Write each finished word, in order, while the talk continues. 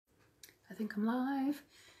I think I'm live.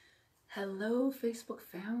 Hello, Facebook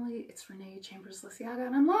family. It's Renee Chambers-Lisiaga,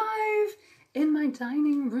 and I'm live in my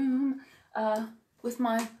dining room with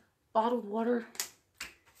my bottled water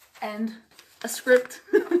and a script.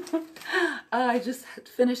 I just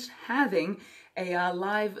finished having a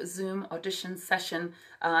live Zoom audition session,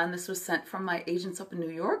 and this was sent from my agents up in New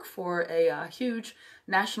York for a huge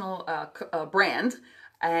national brand.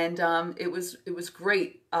 And it was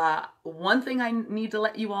great. One thing I need to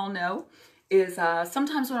let you all know is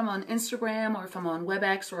sometimes when I'm on Instagram or if I'm on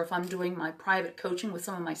WebEx or if I'm doing my private coaching with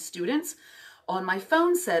some of my students, on my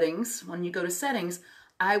phone settings, when you go to settings,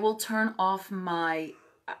 I will turn off my,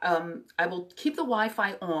 I will keep the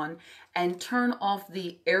Wi-Fi on and turn off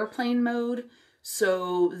the airplane mode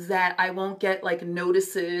so that I won't get like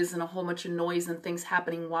notices and a whole bunch of noise and things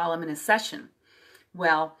happening while I'm in a session.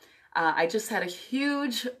 Well, I just had a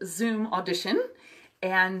huge Zoom audition,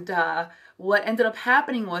 and what ended up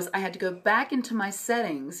happening was I had to go back into my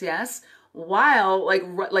settings, yes, while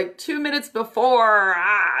like 2 minutes before,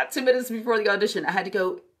 2 minutes before the audition, I had to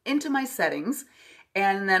go into my settings,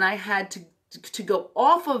 and then I had to go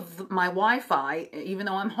off of my Wi-Fi, even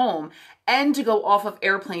though I'm home, and to go off of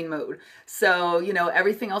airplane mode. So, you know,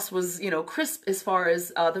 everything else was, you know, crisp as far as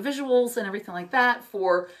the visuals and everything like that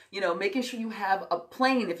for, you know, making sure you have a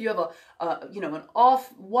plane. If you have you know, an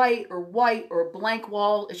off-white or blank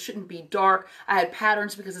wall, it shouldn't be dark. I had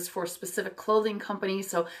patterns because it's for a specific clothing company,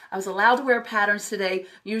 so I was allowed to wear patterns today.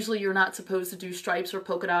 Usually you're not supposed to do stripes or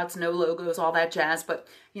polka dots, no logos, all that jazz, but,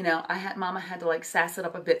 you know, Mama had to like sass it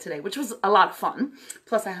up a bit today, which was a lot of fun.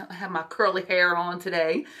 Plus I have my curly hair on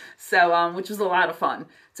today, so which was a lot of fun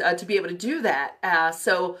to be able to do that.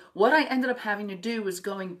 So what I ended up having to do was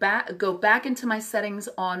go back into my settings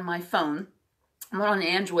on my phone. I'm on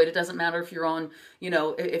Android. It doesn't matter if you're on, you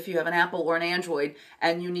know, if you have an Apple or an Android,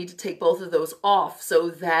 and you need to take both of those off so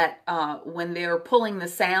that when they're pulling the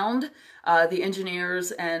sound, the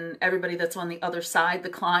engineers and everybody that's on the other side, the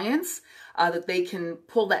clients, that they can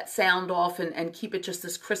pull that sound off and keep it just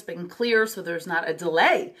as crisp and clear so there's not a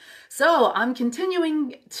delay. So I'm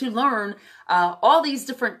continuing to learn all these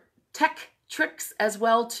different tech tricks as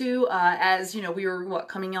well too, as you know, we were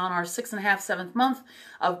coming on our 6.5, 7th month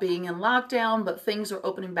of being in lockdown, but things are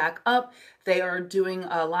opening back up. They are doing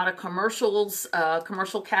a lot of commercials,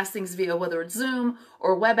 commercial castings via whether it's Zoom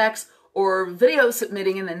or WebEx, or video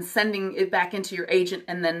submitting and then sending it back into your agent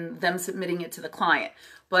and then them submitting it to the client.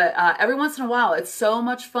 But every once in a while, it's so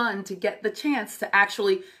much fun to get the chance to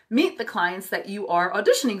actually meet the clients that you are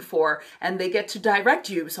auditioning for, and they get to direct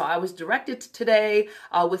you. So I was directed today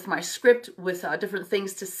with my script with different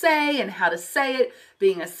things to say and how to say it,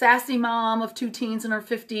 being a sassy mom of 2 teens in her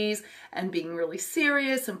 50s and being really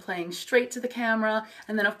serious and playing straight to the camera.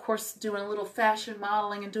 And then of course doing a little fashion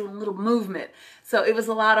modeling and doing a little movement. So it was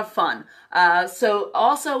a lot of fun. So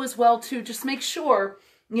also as well too, just make sure,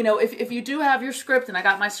 you know, if you do have your script, and I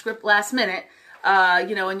got my script last minute,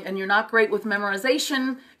 you know, and you're not great with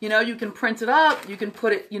memorization, you know, you can print it up, you can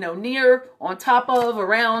put it, you know, near, on top of,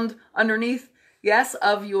 around, underneath, yes,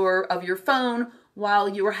 of your phone while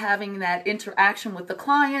you're having that interaction with the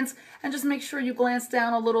clients, and just make sure you glance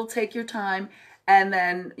down a little, take your time, and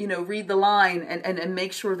then, you know, read the line and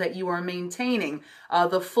make sure that you are maintaining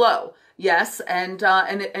the flow. Yes, and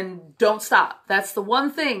don't stop. That's the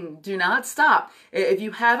one thing. Do not stop. If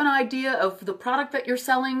you have an idea of the product that you're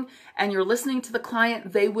selling and you're listening to the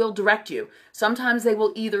client, they will direct you. Sometimes they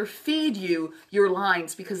will either feed you your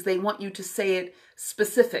lines because they want you to say it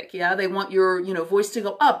specific. Yeah, they want your, you know, voice to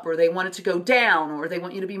go up, or they want it to go down, or they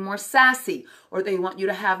want you to be more sassy, or they want you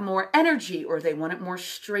to have more energy, or they want it more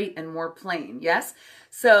straight and more plain. Yes.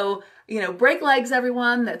 So, you know, break legs,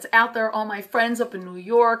 everyone that's out there, all my friends up in New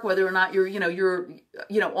York, whether or not you're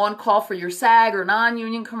on call for your SAG or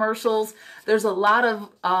non-union commercials. There's a lot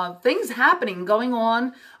of things happening, going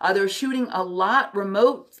on. They're shooting a lot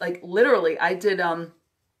remote, like literally. I did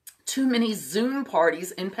 2 mini Zoom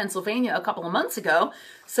parties in Pennsylvania a couple of months ago.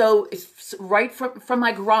 So it's right from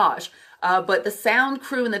my garage. But the sound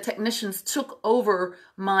crew and the technicians took over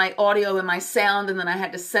my audio and my sound, and then I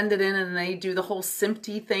had to send it in, and they do the whole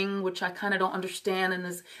SMPTE thing, which I kind of don't understand. And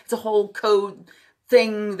it's a whole code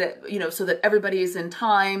thing that, you know, so that everybody is in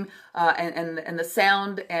time, and the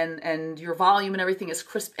sound and your volume and everything is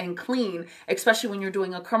crisp and clean, especially when you're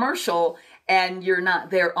doing a commercial and you're not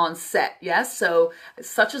there on set. Yes. So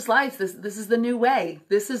such is life. This is the new way.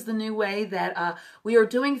 This is the new way that we are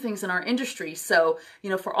doing things in our industry. So, you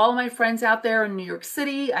know, for all of my friends out there in New York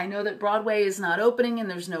City, I know that Broadway is not opening and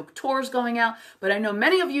there's no tours going out, but I know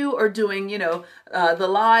many of you are doing, you know, the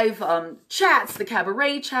live chats, the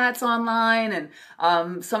cabaret chats online,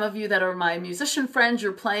 and some of you that are my musician friends,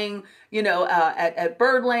 you're playing, you know, at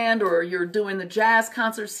Birdland, or you're doing the jazz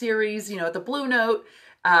concert series, you know, at the Blue Note,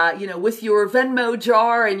 you know, with your Venmo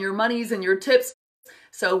jar and your monies and your tips.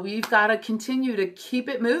 So we've got to continue to keep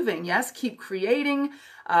it moving. Yes, keep creating,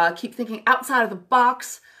 keep thinking outside of the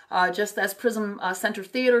box. Just as Prism Center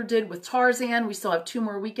Theater did with Tarzan. We still have 2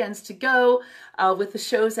 more weekends to go with the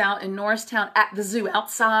shows out in Norristown at the zoo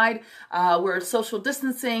outside. We're social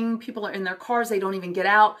distancing. People are in their cars. They don't even get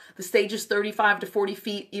out. The stage is 35 to 40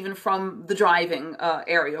 feet even from the driving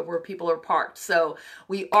area where people are parked. So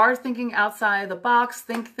we are thinking outside the box.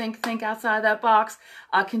 Think outside that box.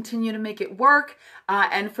 Continue to make it work.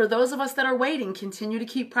 And for those of us that are waiting, continue to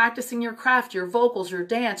keep practicing your craft, your vocals, your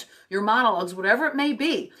dance, your monologues, whatever it may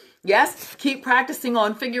be. Yes, keep practicing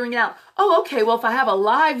on figuring out, oh, okay, well, if I have a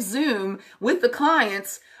live Zoom with the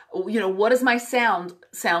clients, you know, what does my sound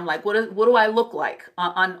like? What do I look like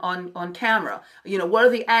on camera? You know, what are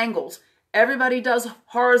the angles? Everybody does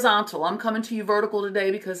horizontal. I'm coming to you vertical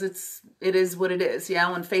today because it is what it is. Yeah,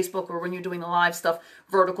 on Facebook or when you're doing the live stuff,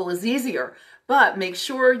 vertical is easier. But make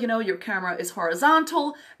sure, you know, your camera is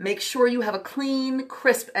horizontal. Make sure you have a clean,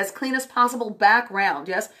 crisp, as clean as possible background.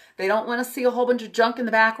 Yes, they don't want to see a whole bunch of junk in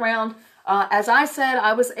the background. As I said,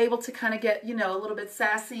 I was able to kind of get, you know, a little bit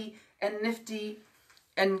sassy and nifty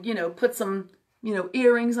and, you know, put some, you know,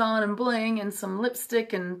 earrings on and bling and some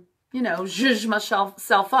lipstick and, you know, zhuzh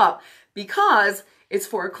myself up because it's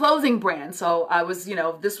for a clothing brand. So I was, you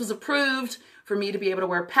know, this was approved for me to be able to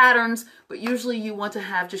wear patterns, but usually you want to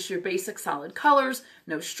have just your basic solid colors,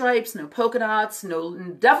 no stripes, no polka dots,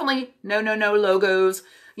 definitely no logos,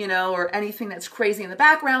 you know, or anything that's crazy in the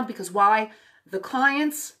background, because why? The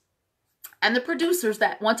clients and the producers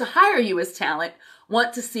that want to hire you as talent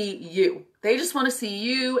want to see you. They just want to see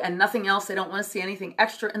you and nothing else. They don't want to see anything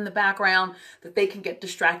extra in the background that they can get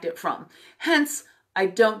distracted from. Hence, I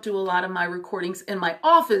don't do a lot of my recordings in my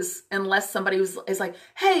office unless somebody is like,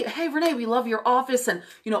 hey, Renee, we love your office and,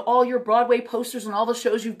 you know, all your Broadway posters and all the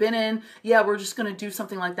shows you've been in. Yeah, we're just going to do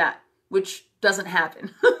something like that, which doesn't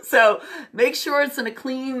happen. So make sure it's in a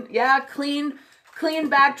clean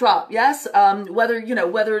backdrop. Yes.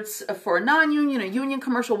 Whether it's for a non-union, a union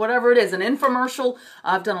commercial, whatever it is, an infomercial.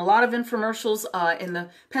 I've done a lot of infomercials in the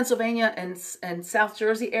Pennsylvania and South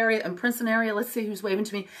Jersey area and Princeton area. Let's see who's waving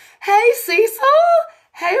to me. Hey, Cecil.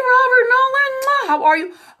 Hey, Robert Nolan. How are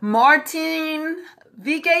you? Martin.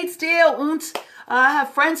 Wie geht's dir? Und I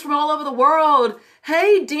have friends from all over the world.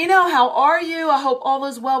 Hey, Dino. How are you? I hope all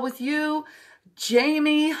is well with you.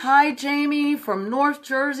 Jamie, hi Jamie from North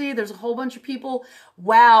Jersey. There's a whole bunch of people.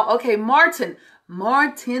 Wow. Okay, Martin,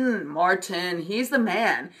 he's the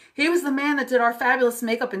man. He was the man that did our fabulous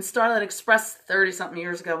makeup in Starlight Express 30-something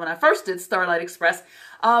years ago when I first did Starlight Express.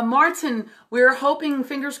 Martin, we're hoping,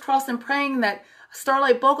 fingers crossed and praying that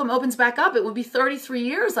Starlight Bochum opens back up. It would be 33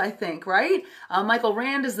 years, I think, right? Michael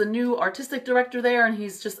Rand is the new artistic director there, and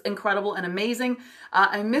he's just incredible and amazing.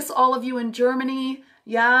 I miss all of you in Germany.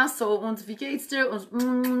 Yeah, so und wie geht's dir?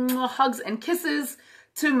 Hugs and kisses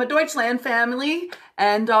to my Deutschland family.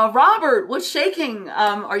 And Robert, what's shaking?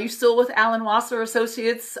 Are you still with Alan Wasser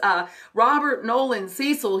Associates? Robert Nolan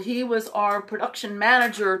Cecil, he was our production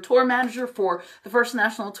manager, tour manager for the first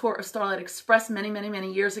national tour of Starlight Express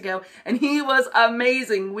many years ago. And he was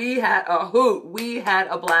amazing. We had a hoot. We had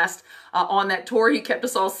a blast on that tour. He kept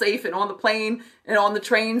us all safe and on the plane and on the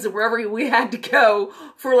trains and wherever we had to go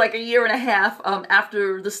for like a year and a half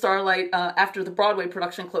after the Starlight, after the Broadway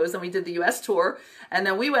production closed. And we did the US tour. And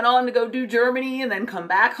then we went on to go do Germany and then come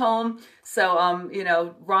back home. So, you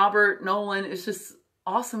know, Robert Nolan, it's just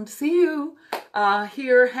awesome to see you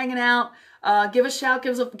here hanging out. Give a shout,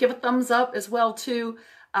 give a thumbs up as well too.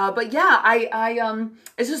 But yeah,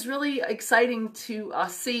 it's just really exciting to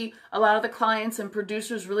see a lot of the clients and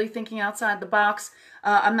producers really thinking outside the box.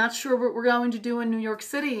 I'm not sure what we're going to do in New York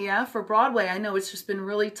City, yeah, for Broadway. I know it's just been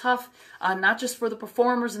really tough, not just for the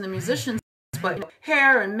performers and the musicians, but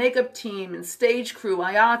hair and makeup team and stage crew,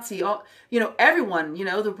 IATSE, all, you know, everyone, you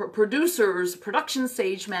know, the producers, production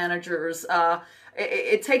stage managers.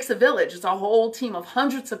 It takes a village. It's a whole team of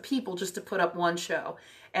hundreds of people just to put up one show.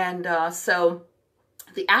 And so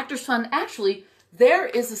the Actors Fund, actually, there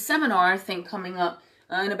is a seminar, I think, coming up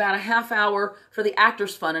in about a half hour for the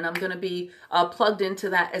Actors Fund, and I'm going to be plugged into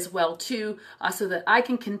that as well too, so that I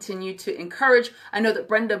can continue to encourage. I know that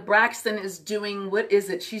Brenda Braxton is doing, what is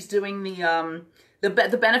it? She's doing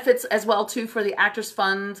the benefits as well too for the Actors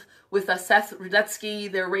Fund with Seth Rudetsky.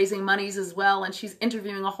 They're raising monies as well, and she's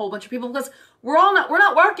interviewing a whole bunch of people because we're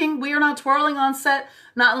not working. We are not twirling on set,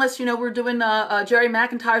 not unless, you know, we're doing Jerry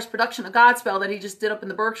McIntyre's production of Godspell that he just did up in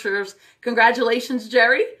the Berkshires. Congratulations,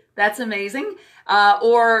 Jerry. That's amazing.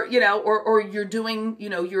 Or, you know, or you're doing, you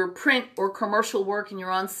know, your print or commercial work and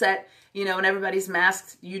you're on set, you know, and everybody's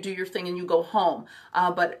masked, you do your thing and you go home.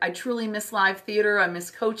 But I truly miss live theater. I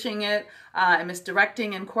miss coaching it. I miss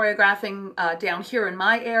directing and choreographing down here in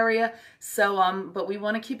my area. So, but we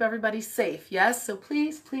want to keep everybody safe. Yes. So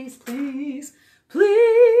please, please, please,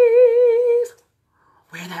 please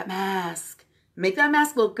wear that mask. Make that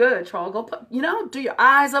mask look good, Charles. Go put, you know, do your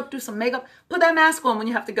eyes up, do some makeup, put that mask on when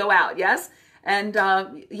you have to go out. Yes. And,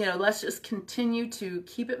 you know, let's just continue to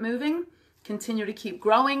keep it moving, continue to keep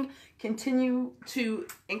growing, continue to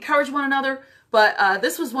encourage one another. But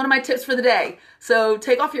this was one of my tips for the day. So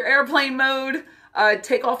take off your airplane mode,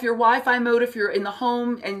 take off your Wi-Fi mode if you're in the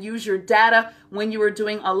home, and use your data when you are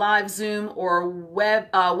doing a live Zoom or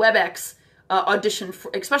WebEx audition,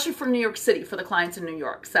 especially for New York City, for the clients in New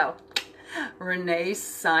York. So Renee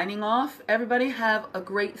signing off. Everybody have a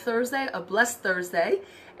great Thursday, a blessed Thursday,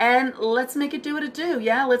 and let's make it do what it do.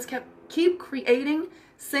 Yeah, let's keep creating,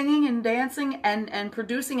 singing and dancing and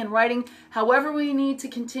producing and writing however we need to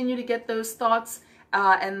continue to get those thoughts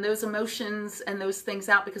and those emotions and those things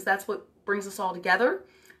out, because that's what brings us all together.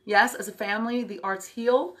 Yes, as a family, the arts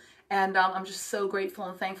heal, and I'm just so grateful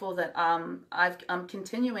and thankful that I'm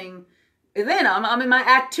continuing. And then I'm in my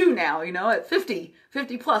act 2 now, you know, at 50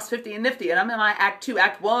 plus, 50 and nifty. And I'm in my act 2.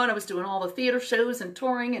 Act 1, I was doing all the theater shows and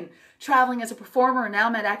touring and traveling as a performer. And now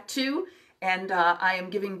I'm at act 2. And I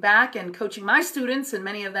am giving back and coaching my students. And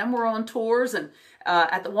many of them were on tours and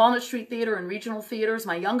at the Walnut Street Theater and regional theaters.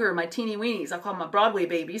 My teeny weenies, I call them my Broadway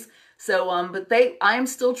babies. So, but I am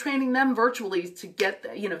still training them virtually to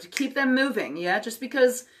get, you know, to keep them moving. Yeah, just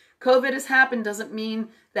because COVID has happened doesn't mean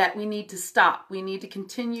that we need to stop. We need to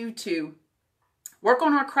continue to work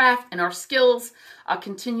on our craft and our skills,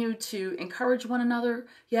 continue to encourage one another.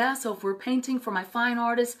 Yeah, so if we're painting, for my fine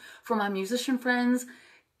artists, for my musician friends,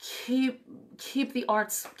 keep the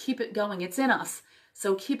arts, keep it going. It's in us.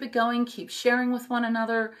 So keep it going, keep sharing with one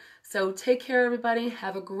another. So take care, everybody.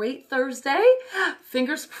 Have a great Thursday.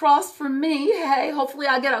 Fingers crossed for me. Hey, hopefully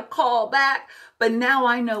I get a call back. But now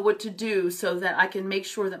I know what to do so that I can make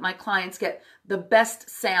sure that my clients get the best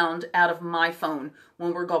sound out of my phone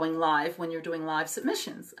when we're going live, when you're doing live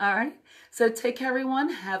submissions. All right. So take care, everyone.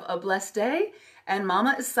 Have a blessed day. And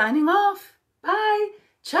Mama is signing off. Bye.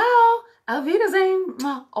 Ciao. Auf Wiedersehen.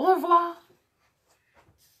 Au revoir.